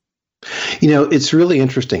 It's really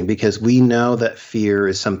interesting because we know that fear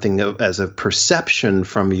is something as a perception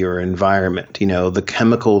from your environment, the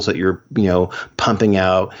chemicals that you're, pumping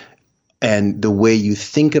out, and the way you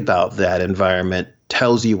think about that environment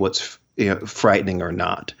tells you what's frightening or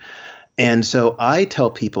not. And so I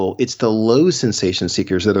tell people it's the low sensation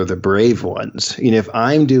seekers that are the brave ones. If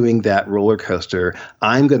I'm doing that roller coaster,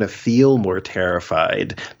 I'm going to feel more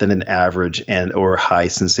terrified than an average or high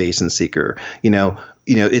sensation seeker.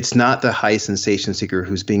 It's not the high sensation seeker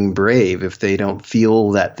who's being brave if they don't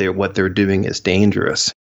feel that what they're doing is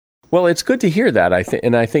dangerous. Well, it's good to hear that. I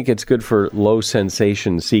think it's good for low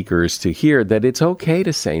sensation seekers to hear that it's okay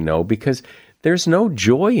to say no, because there's no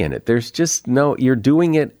joy in it. There's just you're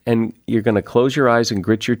doing it and you're going to close your eyes and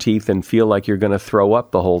grit your teeth and feel like you're going to throw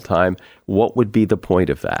up the whole time. What would be the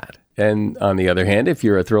point of that? And on the other hand, if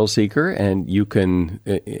you're a thrill seeker and you can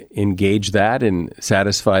engage that and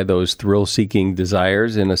satisfy those thrill-seeking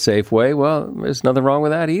desires in a safe way, well, there's nothing wrong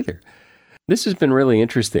with that either. This has been really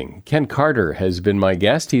interesting. Ken Carter has been my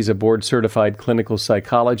guest. He's a board-certified clinical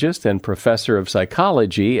psychologist and professor of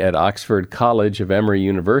psychology at Oxford College of Emory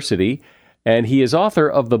University. And he is author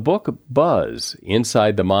of the book Buzz,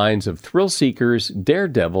 Inside the Minds of Thrill Seekers,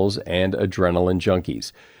 Daredevils, and Adrenaline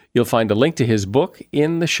Junkies. You'll find a link to his book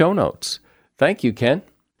in the show notes. Thank you, Ken.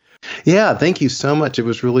 Yeah, thank you so much. It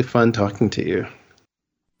was really fun talking to you.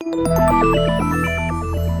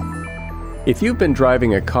 If you've been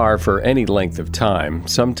driving a car for any length of time,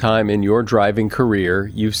 sometime in your driving career,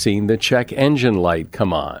 you've seen the check engine light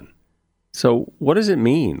come on. So what does it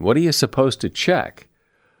mean? What are you supposed to check?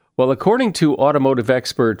 Well, according to automotive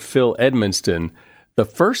expert Phil Edmonston, the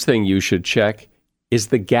first thing you should check is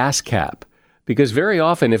the gas cap. Because very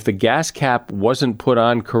often, if the gas cap wasn't put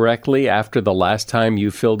on correctly after the last time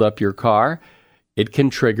you filled up your car, it can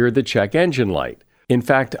trigger the check engine light. In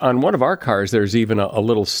fact, on one of our cars, there's even a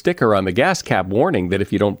little sticker on the gas cap warning that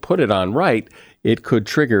if you don't put it on right, it could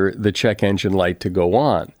trigger the check engine light to go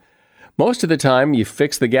on. Most of the time, you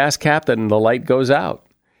fix the gas cap and the light goes out.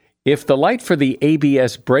 If the light for the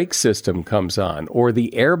ABS brake system comes on or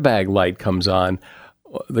the airbag light comes on,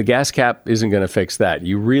 the gas cap isn't going to fix that.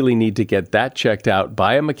 You really need to get that checked out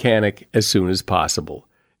by a mechanic as soon as possible.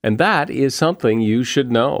 And that is something you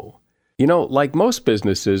should know. Like most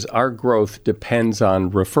businesses, our growth depends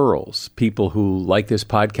on referrals, people who like this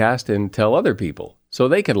podcast and tell other people so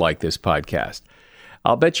they can like this podcast.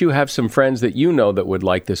 I'll bet you have some friends that you know that would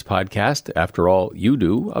like this podcast. After all, you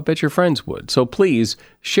do. I'll bet your friends would. So please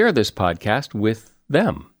share this podcast with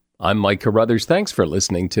them. I'm Mike Carruthers. Thanks for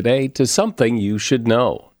listening today to Something You Should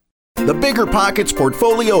Know. The Bigger Pockets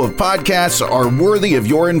portfolio of podcasts are worthy of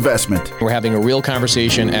your investment. We're having a real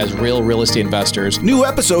conversation as real estate investors. New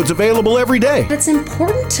episodes available every day. It's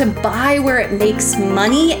important to buy where it makes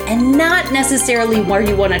money and not necessarily where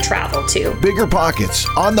you want to travel to. Bigger Pockets,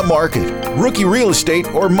 On the Market, Rookie Real Estate,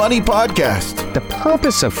 or Money Podcast. The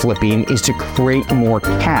purpose of flipping is to create more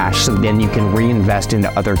cash so then you can reinvest into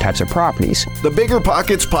other types of properties. The Bigger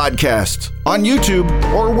Pockets Podcast on YouTube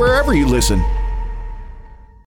or wherever you listen.